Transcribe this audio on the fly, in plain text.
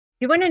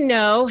You want to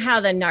know how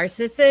the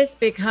narcissist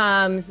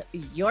becomes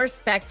your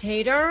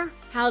spectator,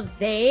 how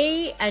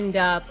they end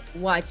up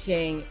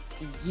watching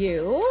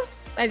you?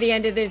 By the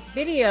end of this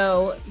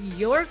video,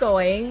 you're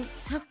going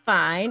to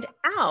find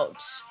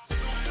out.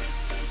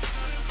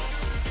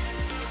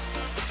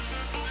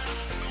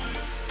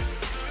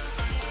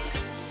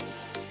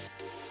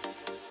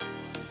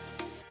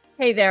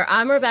 Hey there,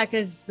 I'm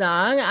Rebecca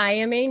Zung. I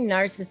am a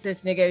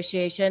narcissist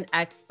negotiation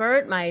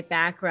expert. My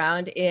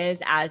background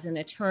is as an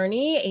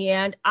attorney,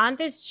 and on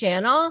this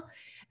channel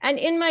and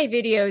in my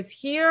videos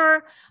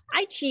here,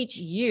 I teach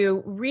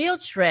you real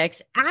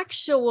tricks,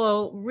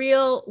 actual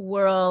real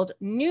world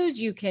news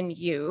you can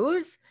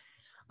use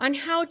on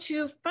how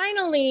to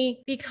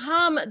finally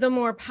become the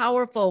more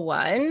powerful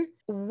one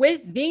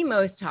with the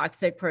most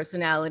toxic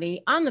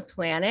personality on the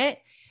planet.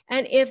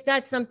 And if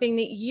that's something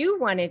that you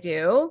want to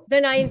do,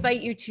 then I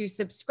invite you to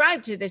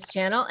subscribe to this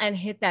channel and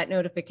hit that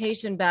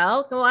notification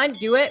bell. Go on,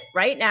 do it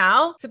right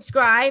now.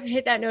 Subscribe,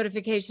 hit that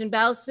notification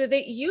bell so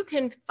that you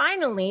can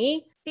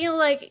finally feel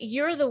like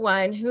you're the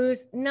one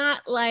who's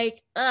not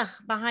like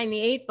behind the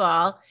eight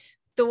ball,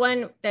 the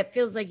one that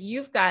feels like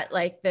you've got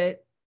like the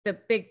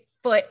big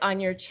foot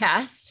on your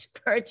chest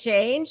for a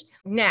change.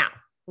 Now,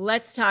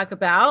 let's talk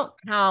about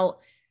how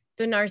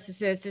the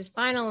narcissist is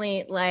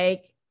finally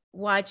like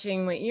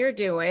watching what you're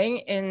doing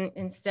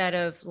instead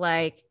of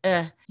like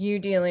you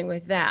dealing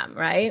with them,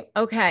 right?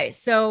 Okay,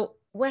 so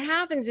what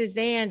happens is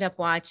they end up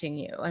watching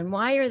you. And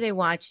why are they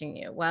watching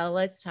you? Well,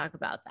 let's talk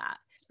about that.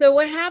 So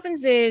what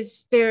happens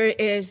is there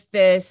is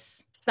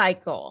this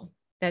cycle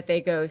that they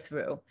go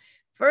through.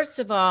 First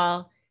of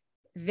all,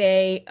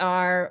 they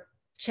are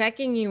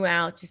checking you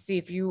out to see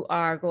if you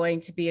are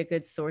going to be a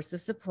good source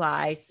of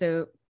supply.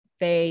 So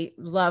they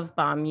love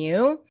bomb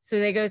you. So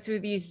they go through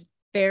these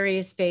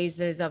various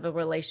phases of a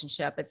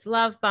relationship. It's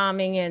love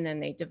bombing, and then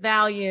they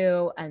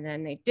devalue, and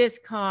then they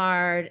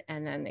discard,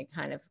 and then they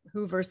kind of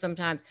hoover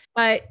sometimes.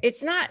 But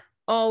it's not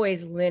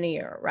always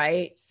linear,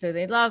 right? So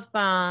they love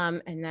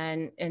bomb, and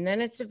then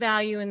it's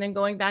devalue, and then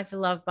going back to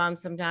love bomb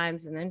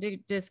sometimes, and then to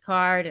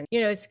discard. And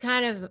it's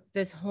kind of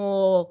this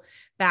whole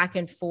back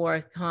and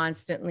forth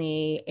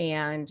constantly,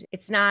 and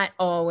it's not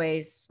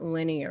always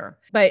linear.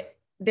 But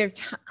they're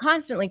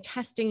constantly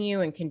testing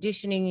you and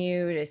conditioning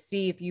you to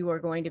see if you are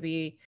going to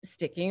be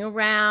sticking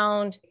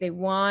around. They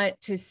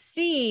want to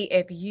see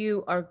if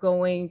you are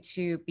going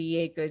to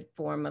be a good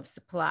form of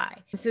supply.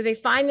 So they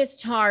find this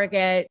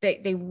target.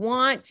 They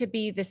want to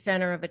be the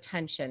center of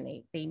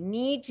attention. They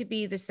need to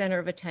be the center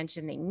of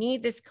attention. They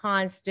need this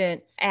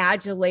constant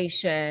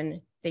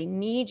adulation. They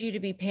need you to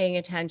be paying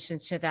attention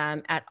to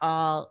them at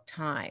all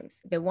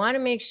times. They want to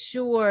make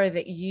sure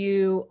that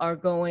you are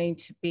going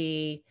to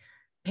be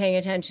paying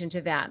attention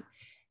to them.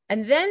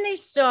 And then they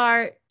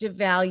start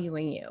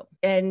devaluing you.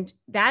 And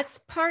that's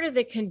part of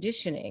the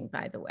conditioning,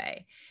 by the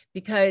way,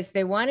 because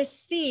they want to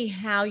see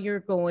how you're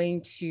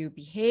going to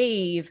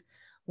behave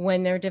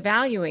when they're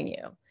devaluing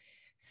you.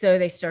 So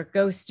they start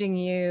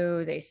ghosting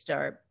you, they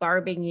start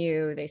barbing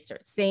you, they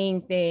start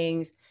saying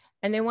things,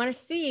 and they want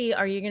to see,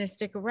 are you going to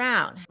stick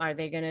around? Are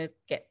they going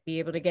to be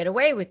able to get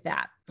away with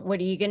that? What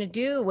are you going to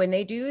do when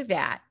they do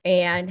that?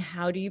 And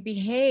how do you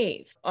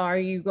behave? Are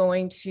you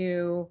going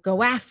to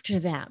go after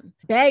them,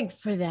 beg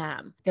for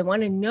them? They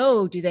want to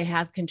know, do they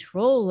have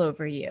control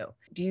over you?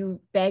 Do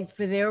you beg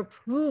for their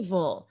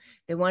approval?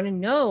 They want to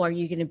know, are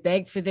you going to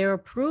beg for their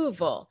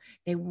approval?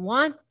 They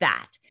want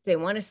that. They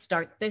want to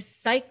start this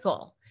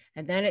cycle.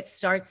 And then it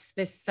starts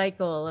this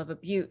cycle of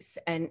abuse.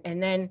 And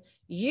then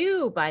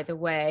you, by the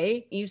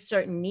way, you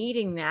start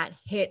needing that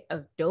hit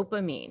of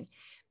dopamine,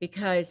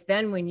 because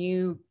then when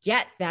you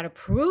get that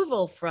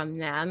approval from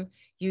them,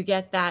 you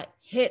get that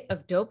hit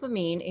of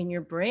dopamine in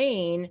your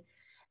brain.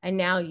 And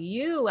now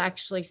you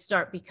actually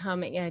start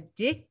becoming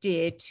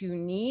addicted to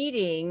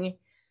needing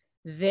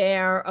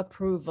their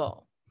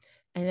approval.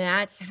 And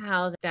that's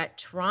how that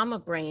trauma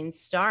brain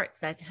starts.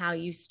 That's how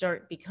you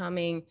start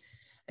becoming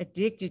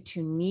addicted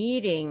to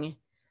needing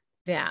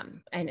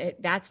them. And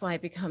that's why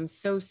it becomes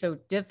so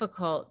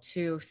difficult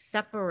to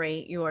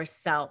separate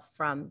yourself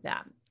from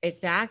them.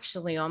 It's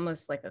actually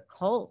almost like a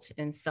cult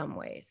in some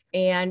ways.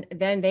 And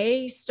then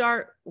they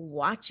start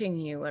watching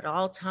you at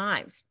all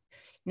times.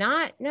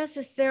 Not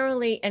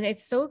necessarily, and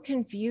it's so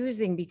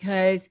confusing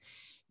because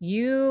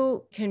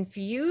you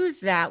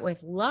confuse that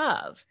with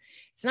love.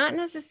 It's not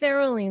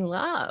necessarily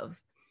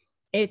love.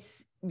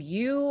 It's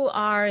you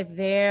are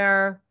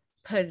their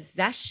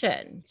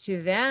possession.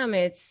 To them,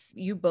 it's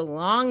you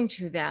belong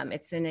to them.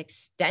 It's an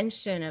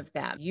extension of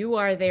them. You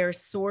are their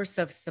source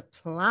of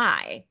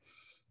supply.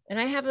 And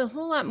I have a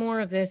whole lot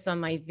more of this on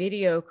my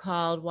video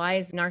called Why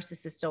is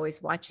Narcissist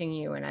Always Watching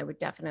You? And I would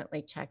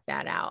definitely check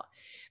that out,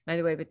 by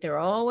the way. But they're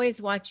always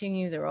watching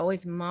you. They're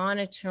always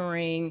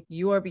monitoring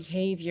your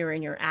behavior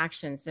and your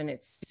actions. And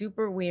it's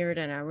super weird.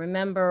 And I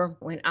remember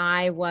when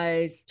I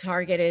was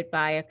targeted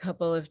by a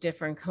couple of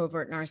different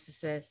covert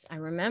narcissists, I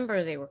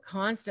remember they were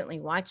constantly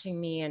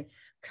watching me and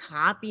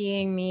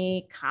copying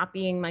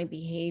my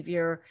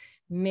behavior,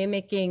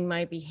 mimicking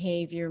my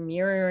behavior,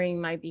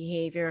 mirroring my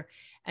behavior.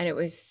 And it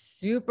was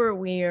super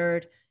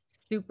weird,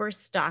 super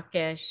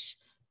stockish,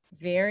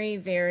 very,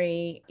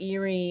 very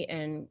eerie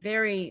and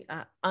very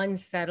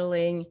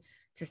unsettling,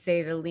 to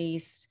say the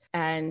least.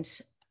 And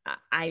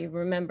I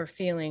remember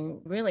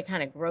feeling really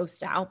kind of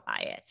grossed out by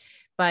it.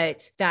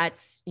 But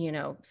that's,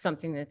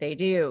 something that they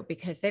do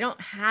because they don't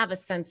have a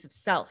sense of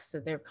self. So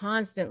they're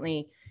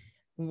constantly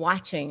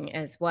watching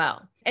as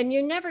well. And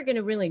you're never going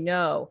to really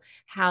know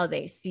how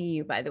they see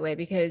you, by the way,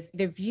 because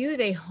the view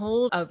they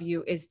hold of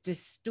you is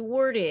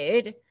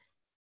distorted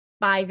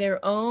by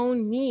their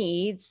own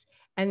needs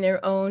and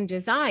their own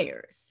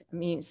desires. I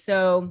mean,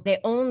 so they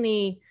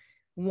only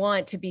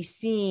want to be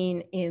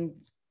seen in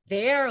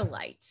their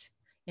light,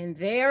 in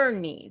their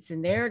needs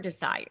and their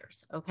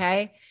desires.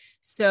 Okay.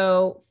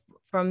 So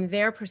from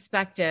their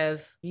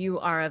perspective, you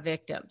are a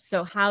victim.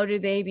 So how do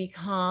they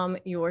become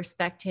your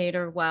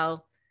spectator?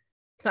 Well,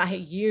 by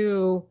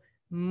you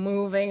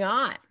moving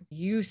on.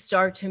 You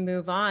start to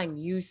move on.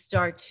 You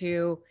start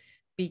to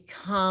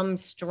become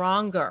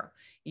stronger.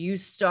 You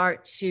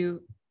start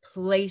to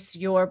place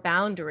your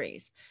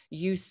boundaries.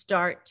 You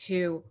start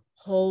to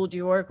hold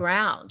your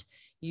ground.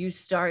 You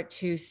start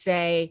to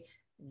say,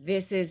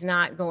 this is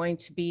not going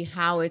to be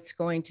how it's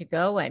going to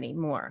go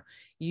anymore.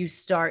 You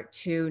start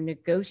to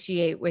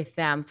negotiate with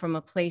them from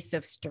a place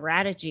of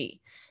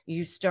strategy.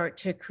 You start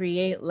to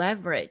create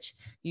leverage.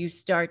 You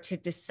start to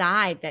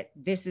decide that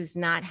this is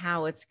not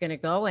how it's going to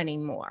go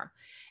anymore.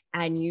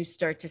 And you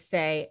start to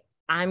say,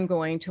 I'm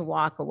going to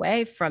walk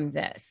away from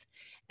this.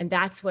 And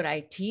that's what I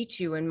teach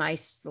you in my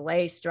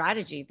slay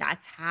strategy.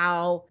 That's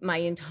how my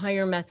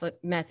entire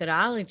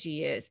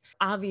methodology is.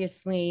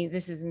 Obviously,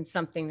 this isn't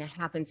something that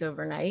happens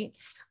overnight.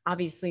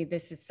 Obviously,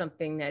 this is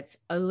something that's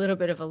a little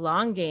bit of a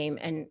long game,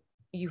 and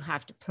you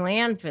have to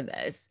plan for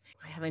this.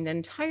 I have an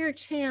entire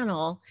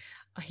channel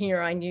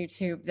here on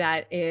YouTube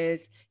that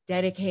is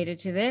dedicated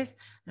to this.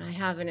 And I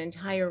have an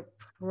entire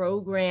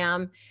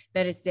program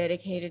that is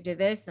dedicated to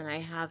this. And I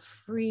have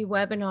free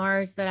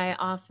webinars that I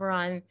offer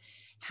on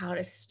how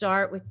to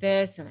start with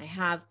this. And I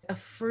have a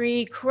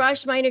free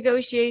Crush My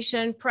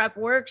Negotiation prep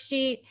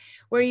worksheet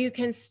where you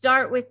can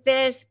start with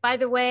this, by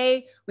the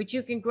way, which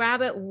you can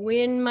grab at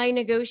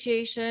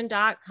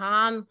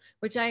winmynegotiation.com,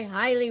 which I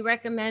highly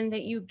recommend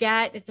that you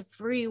get. It's a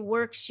free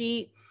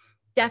worksheet.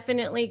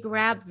 Definitely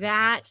grab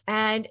that.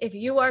 And if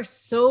you are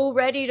so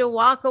ready to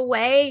walk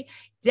away,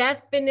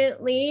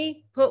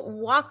 definitely put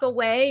walk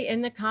away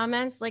in the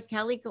comments like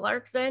Kelly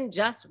Clarkson,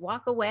 just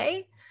walk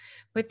away.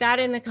 Put that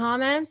in the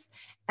comments.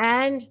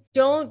 And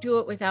don't do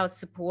it without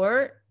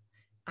support.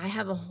 I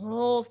have a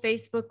whole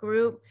Facebook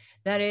group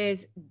that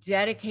is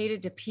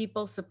dedicated to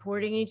people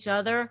supporting each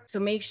other.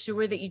 So make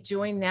sure that you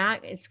join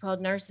that. It's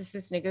called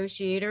Narcissist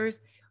Negotiators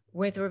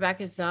with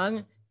Rebecca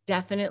Zung.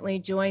 Definitely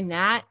join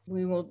that.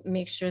 We will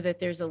make sure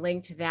that there's a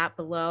link to that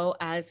below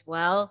as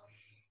well.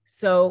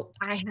 So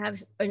I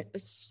have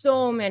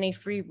so many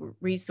free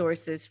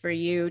resources for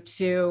you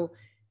to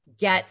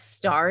get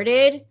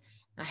started.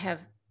 I have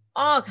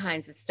all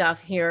kinds of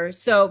stuff here.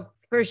 So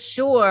for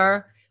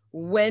sure,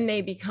 when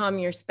they become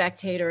your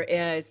spectator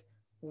is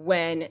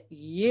when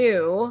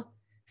you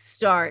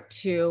start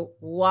to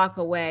walk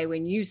away,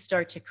 when you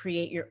start to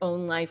create your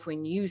own life,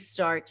 when you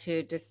start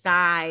to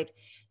decide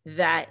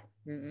that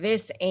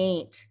this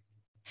ain't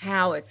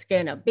how it's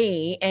going to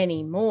be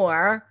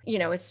anymore.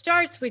 It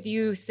starts with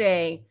you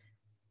saying,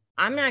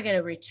 I'm not going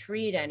to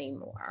retreat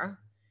anymore.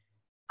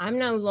 I'm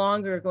no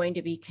longer going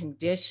to be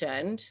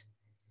conditioned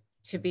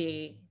to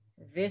be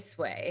this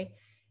way.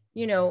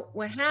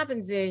 What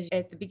happens is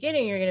at the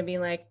beginning, you're going to be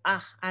like,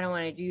 I don't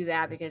want to do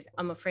that because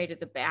I'm afraid of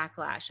the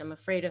backlash. I'm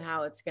afraid of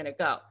how it's going to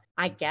go.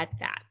 I get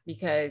that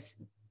because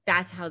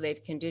that's how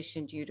they've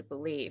conditioned you to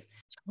believe.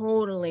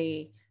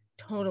 Totally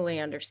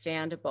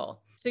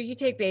understandable. So you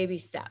take baby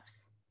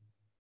steps.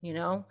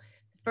 The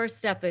first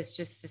step is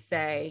just to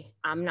say,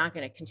 I'm not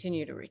going to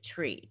continue to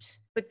retreat.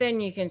 But then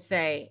you can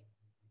say,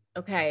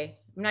 okay,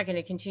 I'm not going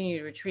to continue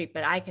to retreat,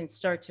 but I can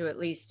start to at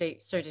least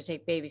start to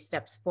take baby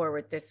steps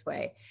forward this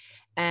way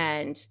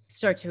and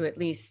start to at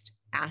least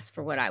ask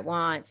for what I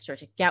want, start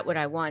to get what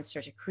I want,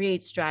 start to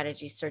create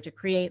strategy, start to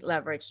create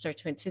leverage, start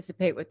to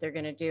anticipate what they're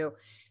going to do,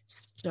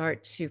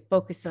 start to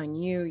focus on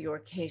you, your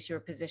case, your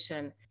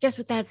position. Guess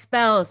what that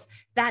spells?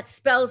 That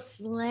spells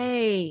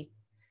slay.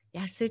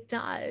 Yes, it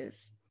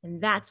does. And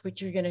that's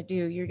what you're going to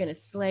do. You're going to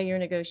slay your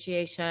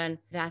negotiation.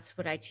 That's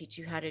what I teach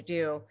you how to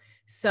do.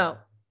 So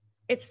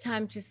it's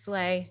time to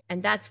slay.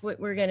 And that's what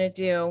we're going to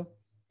do.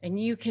 And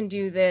you can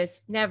do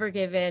this. Never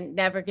give in,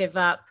 never give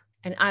up.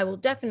 And I will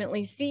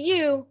definitely see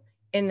you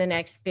in the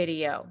next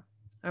video.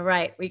 All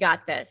right, we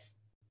got this.